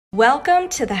Welcome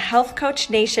to the Health Coach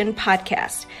Nation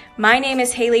podcast. My name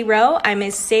is Haley Rowe. I'm a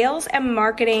sales and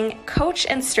marketing coach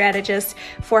and strategist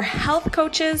for health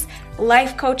coaches,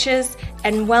 life coaches,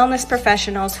 and wellness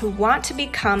professionals who want to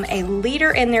become a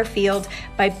leader in their field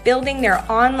by building their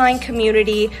online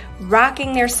community,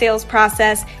 rocking their sales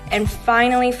process, and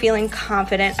finally feeling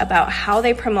confident about how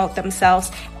they promote themselves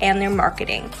and their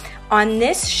marketing. On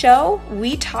this show,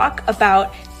 we talk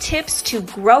about tips to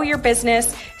grow your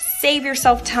business, save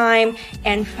yourself time,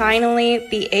 and finally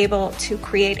be able to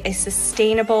create a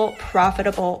sustainable,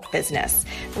 profitable business.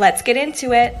 Let's get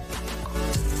into it.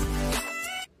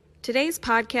 Today's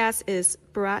podcast is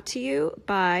brought to you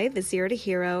by the Zero to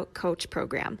Hero Coach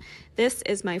Program. This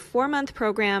is my 4-month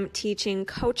program teaching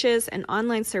coaches and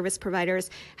online service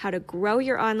providers how to grow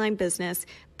your online business,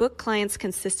 book clients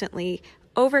consistently,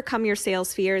 overcome your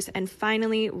sales fears, and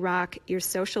finally rock your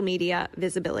social media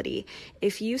visibility.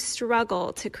 If you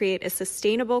struggle to create a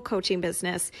sustainable coaching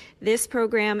business, this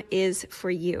program is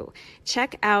for you.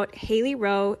 Check out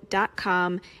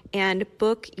haleyrowe.com and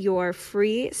book your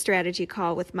free strategy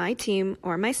call with my team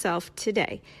or myself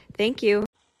today. Thank you.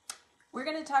 We're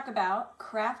going to talk about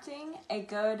crafting a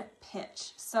good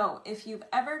pitch. So if you've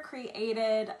ever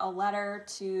created a letter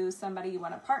to somebody you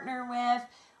want to partner with,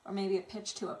 or maybe a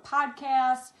pitch to a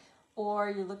podcast,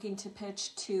 or you're looking to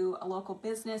pitch to a local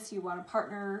business you want to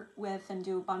partner with and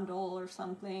do a bundle or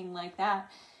something like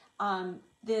that.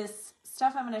 This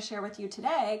stuff I'm going to share with you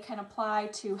today can apply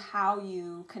to how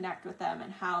you connect with them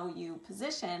and how you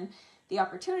position the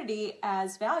opportunity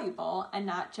as valuable and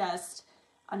not just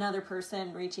another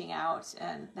person reaching out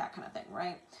and that kind of thing,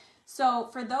 right? So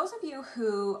for those of you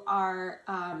who are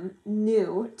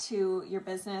new to your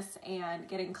business and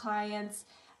getting clients,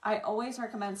 I always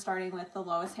recommend starting with the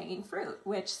lowest hanging fruit,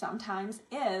 which sometimes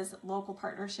is local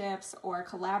partnerships or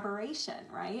collaboration,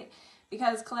 right?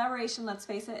 Because collaboration, let's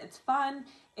face it, it's fun.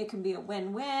 It can be a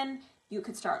win-win. You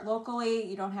could start locally.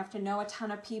 You don't have to know a ton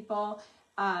of people.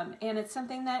 And it's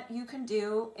something that you can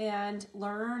do and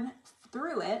learn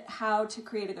through it how to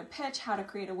create a good pitch, how to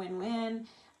create a win-win,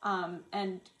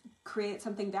 and create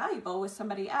something valuable with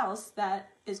somebody else that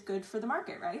is good for the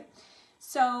market, right?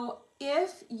 So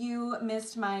if you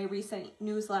missed my recent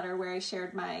newsletter where I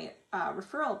shared my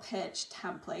referral pitch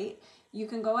template, you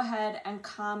can go ahead and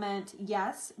comment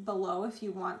yes below if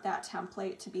you want that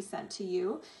template to be sent to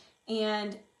you.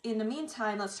 And in the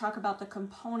meantime, let's talk about the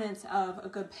components of a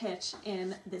good pitch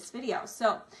in this video.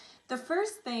 So the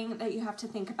first thing that you have to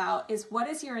think about is what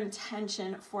is your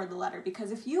intention for the letter?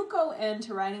 Because if you go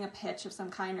into writing a pitch of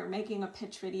some kind or making a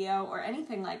pitch video or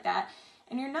anything like that,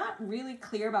 and you're not really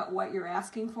clear about what you're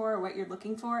asking for or what you're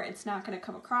looking for, it's not going to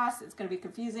come across. It's going to be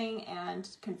confusing, and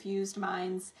confused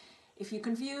minds, if you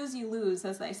confuse, you lose,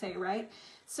 as they say, right?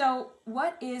 So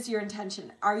what is your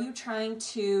intention? Are you trying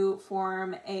to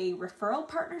form a referral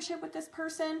partnership with this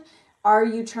person? Are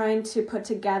you trying to put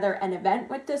together an event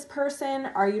with this person?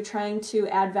 Are you trying to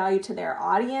add value to their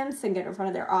audience and get in front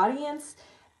of their audience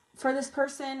for this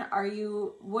person?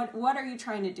 What are you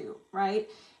trying to do, right?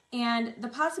 And the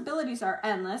possibilities are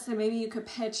endless. And maybe you could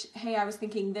pitch, hey, I was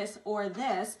thinking this or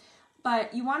this,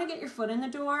 but you want to get your foot in the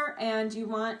door and you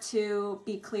want to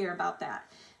be clear about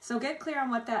that. So get clear on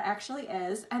what that actually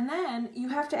is. And then you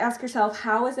have to ask yourself,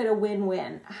 how is it a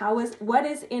win-win? What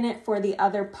is in it for the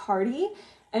other party?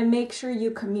 And make sure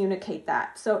you communicate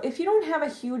that. So if you don't have a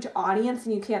huge audience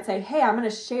and you can't say, hey, I'm going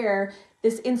to share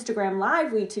this Instagram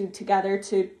live we do together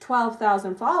to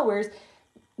 12,000 followers,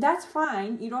 that's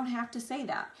fine. You don't have to say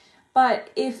that. But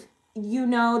if you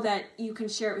know that you can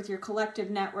share it with your collective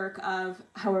network of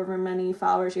however many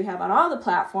followers you have on all the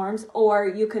platforms, or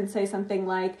you can say something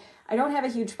like, I don't have a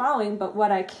huge following, but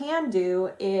what I can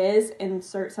do is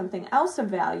insert something else of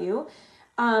value.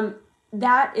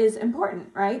 That is important,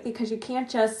 right? Because you can't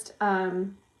just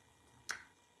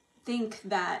think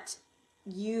that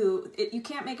you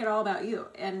can't make it all about you,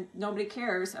 and nobody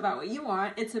cares about what you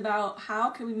want. It's about how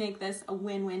can we make this a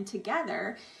win-win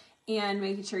together, and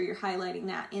making sure you're highlighting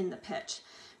that in the pitch.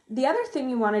 The other thing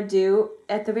you want to do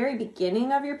at the very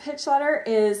beginning of your pitch letter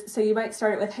is, so you might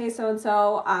start it with, hey,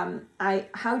 so-and-so,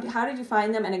 how did you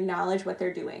find them, and acknowledge what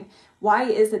they're doing. Why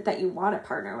is it that you want to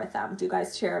partner with them? Do you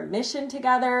guys share a mission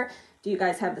together? Do you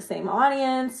guys have the same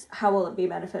audience? How will it be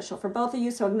beneficial for both of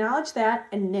you? So acknowledge that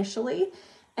initially,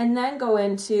 and then go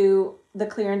into the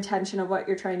clear intention of what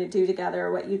you're trying to do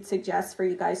together, what you'd suggest for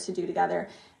you guys to do together,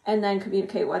 and then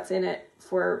communicate what's in it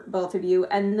for both of you.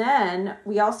 And then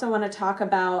we also want to talk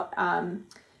about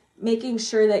making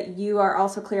sure that you are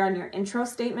also clear on your intro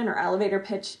statement or elevator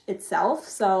pitch itself.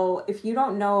 So if you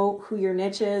don't know who your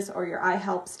niche is or your I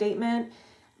help statement,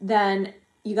 then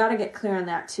you got to get clear on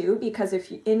that too, because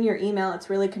if you, in your email, it's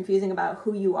really confusing about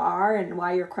who you are and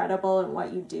why you're credible and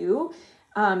what you do,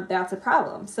 that's a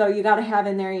problem. So you got to have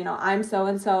in there, I'm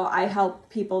so-and-so, I help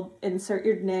people insert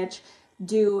your niche,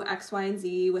 do X, Y, and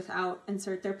Z without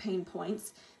insert their pain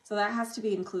points. So that has to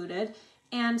be included.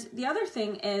 And the other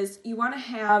thing is you want to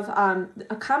have,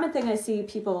 a common thing I see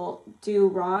people do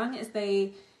wrong is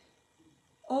they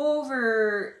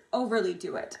overly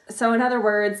do it. So in other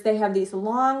words, they have these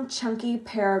long, chunky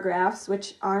paragraphs,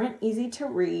 which aren't easy to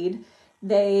read.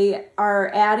 They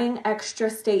are adding extra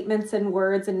statements and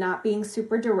words and not being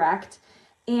super direct.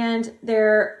 And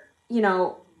they're,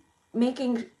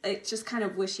 making it just kind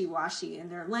of wishy-washy in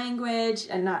their language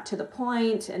and not to the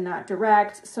point and not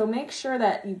direct. So make sure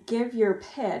that you give your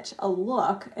pitch a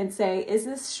look and say, is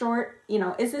this short?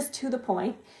 Is this to the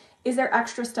point? Is there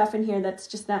extra stuff in here that's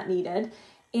just not needed?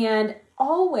 And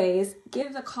always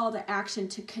give the call to action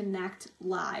to connect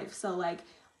live. So like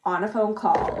on a phone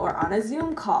call or on a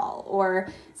Zoom call or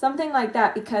something like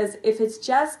that, because if it's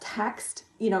just text,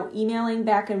 emailing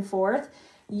back and forth,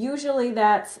 usually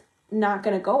that's not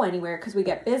going to go anywhere because we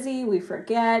get busy, we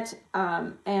forget,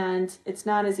 and it's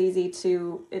not as easy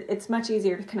it's much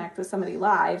easier to connect with somebody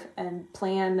live and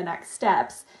plan the next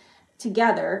steps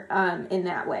together in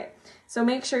that way. So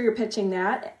make sure you're pitching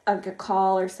that, a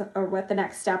call or what the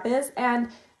next step is. And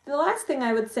the last thing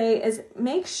I would say is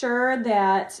make sure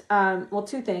that,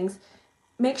 two things.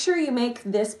 Make sure you make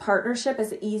this partnership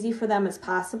as easy for them as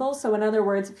possible. So in other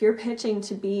words, if you're pitching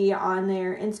to be on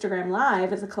their Instagram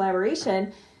Live as a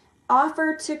collaboration,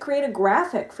 offer to create a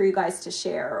graphic for you guys to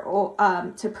share or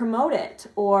to promote it,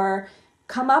 or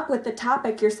come up with the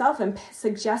topic yourself and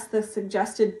suggest the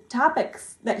suggested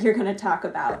topics that you're going to talk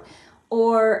about.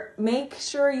 Or make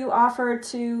sure you offer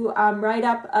to write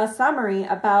up a summary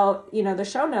about, the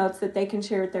show notes that they can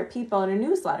share with their people in a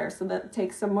newsletter so that it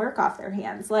takes some work off their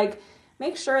hands. Like,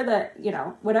 make sure that,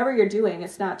 whatever you're doing,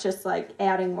 it's not just like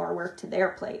adding more work to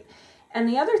their plate. And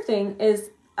the other thing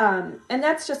is, and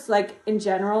that's just like in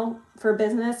general for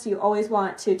business, you always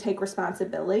want to take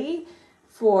responsibility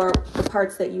for the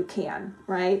parts that you can,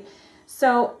 right?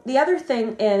 So the other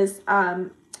thing is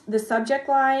the subject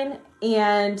line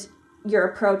and your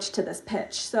approach to this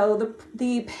pitch. So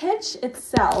the pitch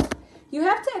itself, you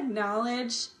have to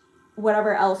acknowledge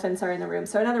whatever elephants are in the room.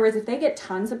 So in other words, if they get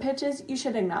tons of pitches, you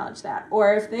should acknowledge that.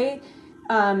 Or if they,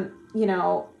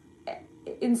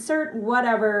 insert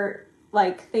whatever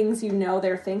like things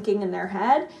they're thinking in their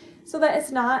head, so that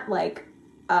it's not like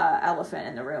elephant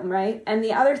in the room, right? And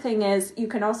the other thing is you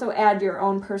can also add your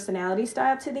own personality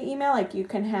style to the email. Like you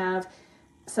can have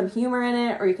some humor in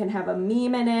it, or you can have a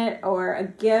meme in it, or a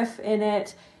GIF in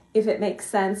it, if it makes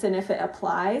sense and if it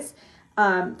applies.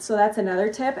 So that's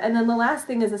another tip. And then the last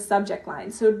thing is a subject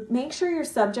line. So make sure your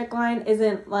subject line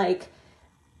isn't like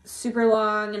super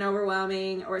long and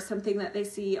overwhelming or something that they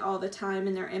see all the time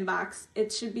in their inbox.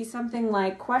 It should be something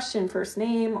like question, first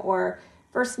name, or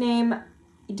first name,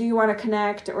 do you want to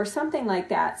connect, or something like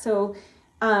that. So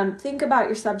think about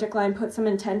your subject line, put some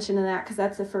intention in that, because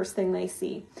that's the first thing they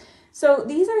see. So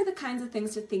these are the kinds of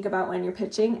things to think about when you're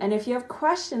pitching. And if you have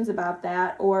questions about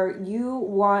that, or you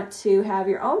want to have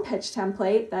your own pitch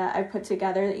template that I've put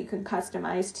together that you can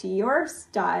customize to your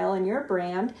style and your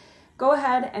brand, go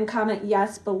ahead and comment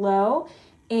yes below.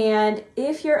 And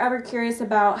if you're ever curious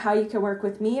about how you can work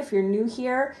with me, if you're new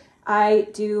here, I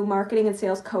do marketing and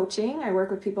sales coaching. I work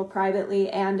with people privately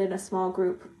and in a small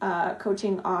group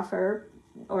coaching offer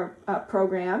or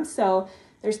program. So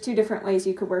there's 2 different ways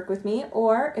you could work with me.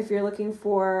 Or if you're looking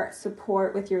for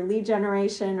support with your lead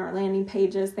generation or landing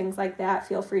pages, things like that,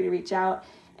 feel free to reach out.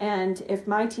 And if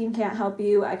my team can't help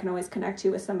you, I can always connect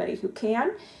you with somebody who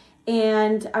can.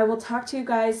 And I will talk to you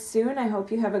guys soon. I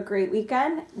hope you have a great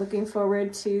weekend. Looking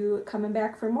forward to coming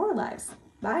back for more lives.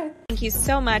 Bye. Thank you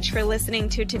so much for listening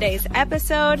to today's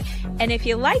episode. And if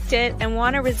you liked it and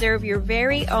want to reserve your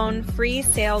very own free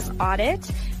sales audit,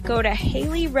 go to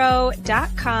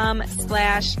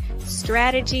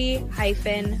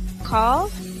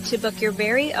haleyrowe.com/strategy-call to book your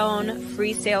very own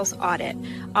free sales audit.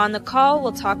 On the call,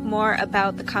 we'll talk more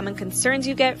about the common concerns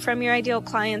you get from your ideal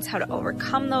clients, how to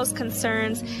overcome those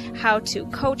concerns, how to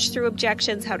coach through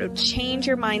objections, how to change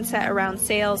your mindset around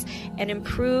sales, and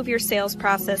improve your sales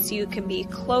process so you can be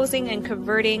closing and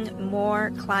converting more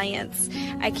clients.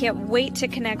 I can't wait to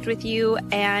connect with you,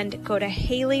 and go to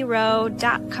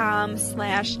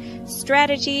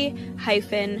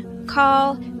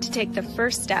haleyrowe.com/strategy-call to take the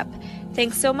first step.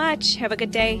 Thanks so much. Have a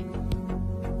good day.